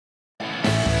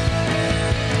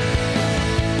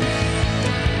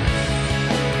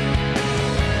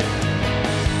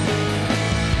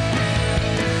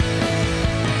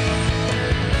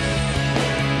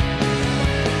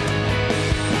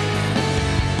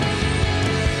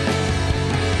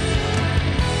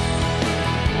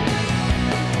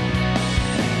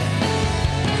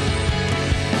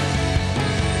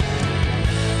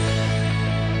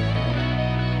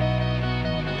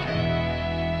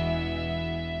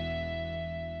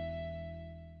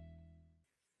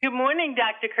Good morning,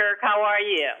 Dr. Kirk. How are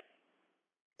you?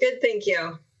 Good, thank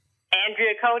you.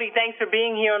 Andrea Cody, thanks for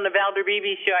being here on the Valder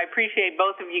Beebe Show. I appreciate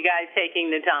both of you guys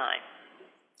taking the time.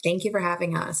 Thank you for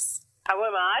having us. I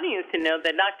want my audience to know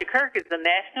that Dr. Kirk is the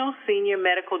National Senior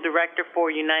Medical Director for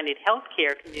United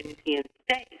Healthcare Community and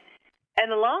State.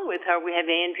 And along with her, we have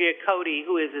Andrea Cody,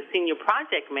 who is a Senior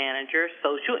Project Manager,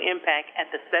 Social Impact at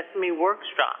the Sesame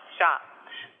Workshop.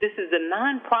 This is the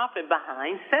nonprofit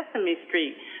behind Sesame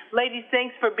Street. Ladies,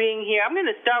 thanks for being here. I'm going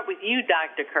to start with you,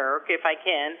 Dr. Kirk, if I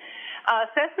can.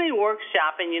 Sesame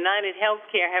Workshop and United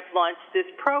Healthcare have launched this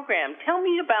program. Tell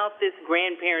me about this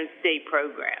Grandparents' Day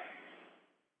program.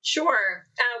 Sure.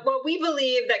 Well, we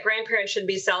believe that grandparents should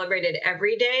be celebrated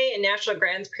every day, and National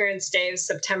Grandparents' Day is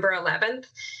September 11th.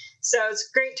 So it's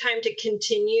a great time to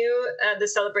continue the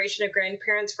celebration of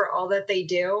grandparents for all that they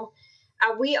do.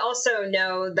 We also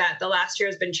know that the last year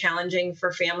has been challenging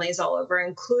for families all over,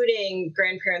 including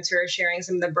grandparents who are sharing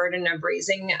some of the burden of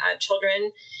raising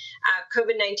children.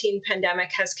 COVID-19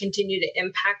 pandemic has continued to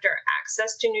impact our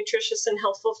access to nutritious and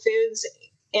healthful foods,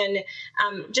 and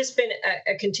just been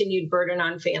a continued burden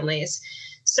on families.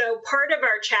 So part of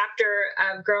our chapter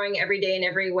of Growing Every Day in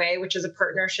Every Way, which is a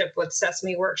partnership with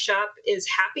Sesame Workshop, is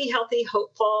Happy, Healthy,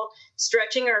 Hopeful,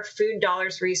 Stretching Our Food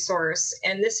Dollars resource.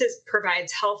 And this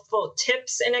provides helpful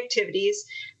tips and activities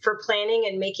for planning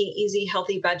and making easy,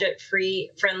 healthy,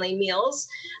 budget-free, friendly meals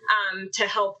to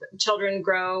help children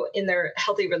grow in their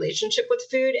healthy relationship with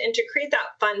food and to create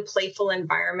that fun, playful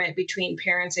environment between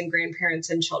parents and grandparents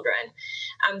and children.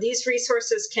 These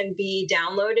resources can be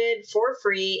downloaded for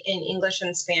free in English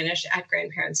and Spanish at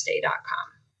grandparentsday.com.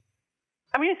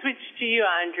 I'm going to switch to you,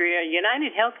 Andrea.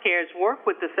 United Healthcare has worked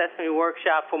with the Sesame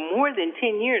Workshop for more than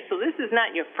 10 years, so this is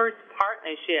not your first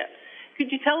partnership.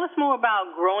 Could you tell us more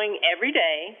about Growing Every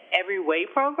Day, Every Way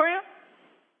program?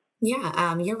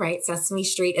 Yeah, you're right. Sesame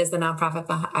Street is the nonprofit.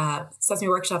 Sesame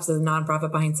Workshops is a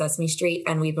nonprofit behind Sesame Street,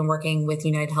 and we've been working with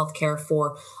United Healthcare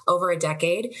for over a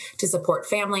decade to support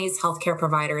families, healthcare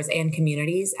providers, and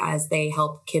communities as they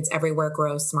help kids everywhere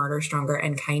grow smarter, stronger,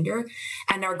 and kinder.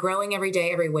 And our Growing Every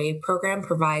Day, Every Way program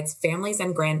provides families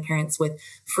and grandparents with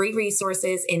free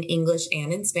resources in English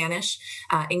and in Spanish,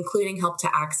 including help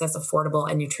to access affordable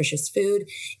and nutritious food,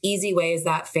 easy ways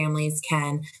that families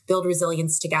can build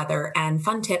resilience together, and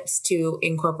fun tips to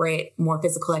incorporate more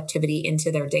physical activity into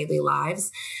their daily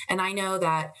lives. And I know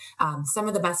that some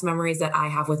of the best memories that I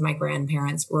have with my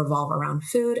grandparents revolve around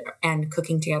food and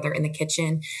cooking together in the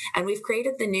kitchen. And we've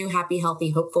created the new Happy,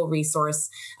 Healthy, Hopeful resource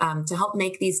to help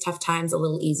make these tough times a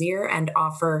little easier and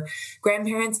offer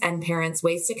grandparents and parents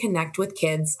ways to connect with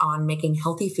kids on making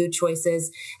healthy food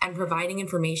choices and providing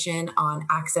information on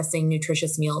accessing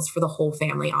nutritious meals for the whole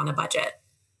family on a budget.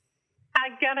 I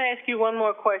got to ask you one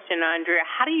more question, Andrea.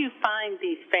 How do you find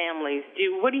these families?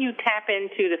 What do you tap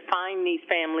into to find these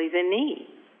families in need?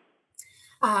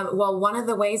 Well, one of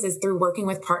the ways is through working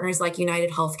with partners like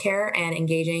United Healthcare and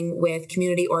engaging with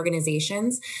community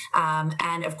organizations,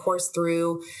 and of course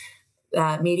through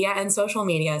media and social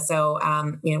media. So,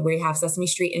 we have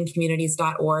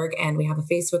sesamestreetandcommunities.org, and we have a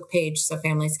Facebook page so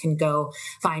families can go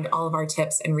find all of our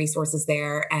tips and resources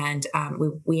there. And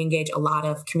we engage a lot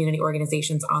of community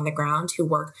organizations on the ground who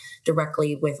work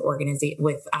directly with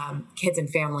kids and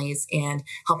families and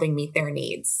helping meet their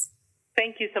needs.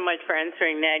 Thank you so much for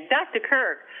answering that. Dr.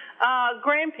 Kirk,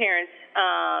 grandparents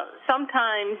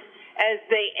sometimes as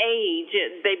they age,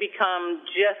 they become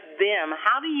just them.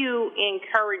 How do you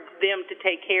encourage them to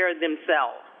take care of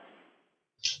themselves?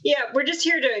 Yeah, we're just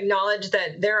here to acknowledge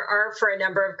that there are, for a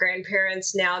number of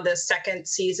grandparents now, the second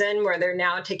season where they're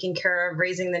now taking care of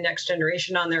raising the next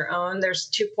generation on their own.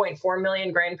 There's 2.4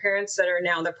 million grandparents that are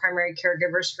now the primary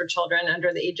caregivers for children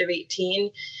under the age of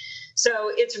 18.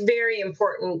 So it's very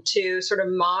important to sort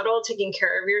of model taking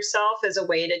care of yourself as a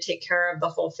way to take care of the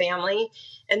whole family.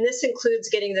 And this includes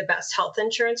getting the best health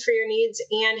insurance for your needs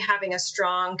and having a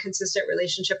strong, consistent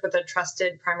relationship with a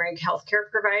trusted primary health care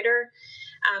provider.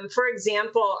 For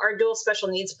example, our dual special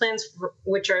needs plans,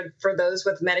 which are for those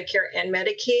with Medicare and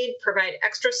Medicaid, provide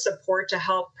extra support to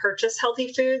help purchase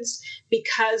healthy foods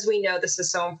because we know this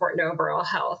is so important to overall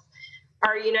health.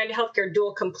 Our United Healthcare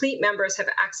Dual Complete members have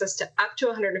access to up to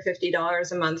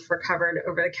 $150 a month for covered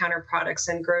over-the-counter products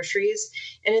and groceries.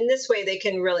 And in this way, they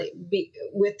can really be,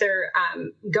 with their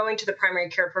going to the primary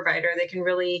care provider, they can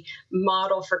really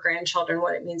model for grandchildren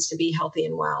what it means to be healthy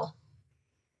and well.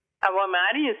 I want my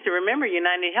audience to remember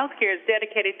United Healthcare is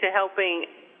dedicated to helping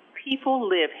people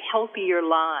live healthier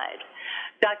lives.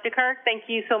 Dr. Kirk, thank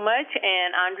you so much.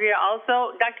 And Andrea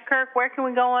also. Dr. Kirk, where can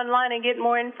we go online and get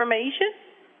more information?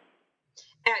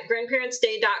 At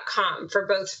grandparentsday.com for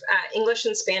both English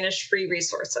and Spanish free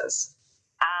resources.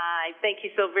 I thank you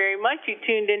so very much. You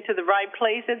tuned into the right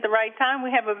place at the right time.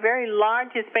 We have a very large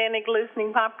Hispanic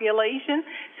listening population,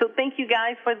 so thank you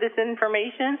guys for this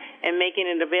information and making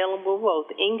it available both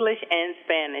English and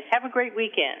Spanish. Have a great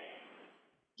weekend.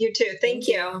 You too. Thank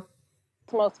you.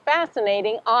 Most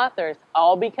fascinating authors,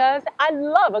 all because I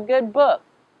love a good book.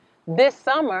 This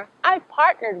summer, I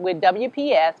partnered with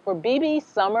WPS for Beebe's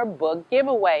Summer Book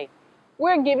Giveaway.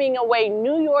 We're giving away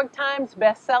New York Times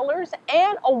bestsellers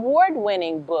and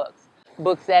award-winning books.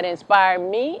 Books that inspire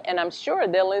me, and I'm sure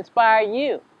they'll inspire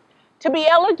you. To be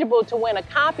eligible to win a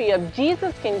copy of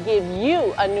Jesus Can Give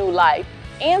You a New Life,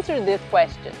 answer this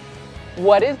question.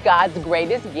 What is God's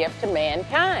greatest gift to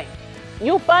mankind?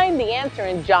 You'll find the answer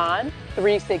in John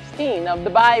 3:16 of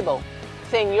the Bible.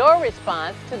 Send your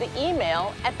response to the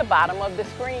email at the bottom of the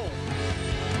screen.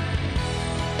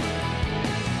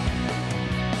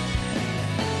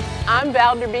 I'm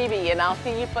Valder Beebe, and I'll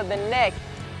see you for the next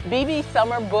Beebe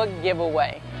Summer Book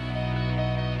Giveaway.